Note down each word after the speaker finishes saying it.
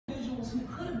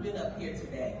have been up here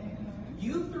today.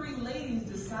 You three ladies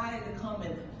decided to come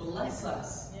and bless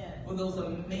us with those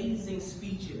amazing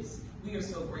speeches. We are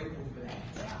so grateful for that.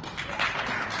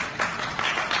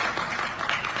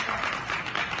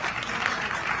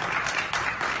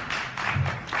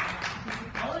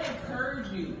 I want to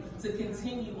encourage you to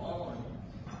continue on.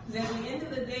 Because at the end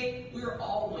of the day, we're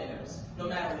all winners, no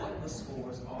matter what the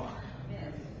scores are.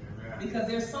 Because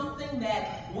there's something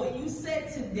that what you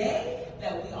said today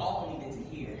that we all needed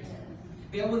to hear.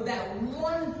 There was that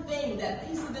one thing, that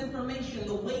piece of information,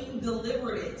 the way you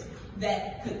delivered it,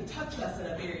 that could touch us in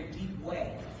a very deep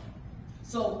way.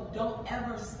 So don't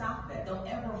ever stop that. Don't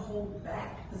ever hold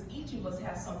back, because each of us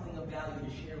has something of value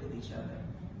to share with each other.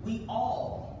 We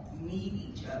all need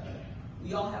each other.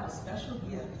 We all have a special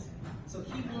gift. So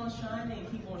keep on shining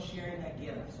and keep on sharing that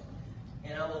gift.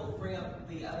 And I will bring up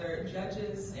the other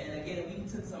judges. And again, we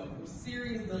took some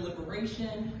serious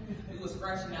deliberation. We were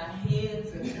scratching our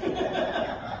heads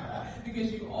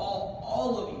because you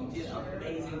all of you did an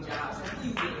amazing job. So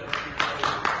please give it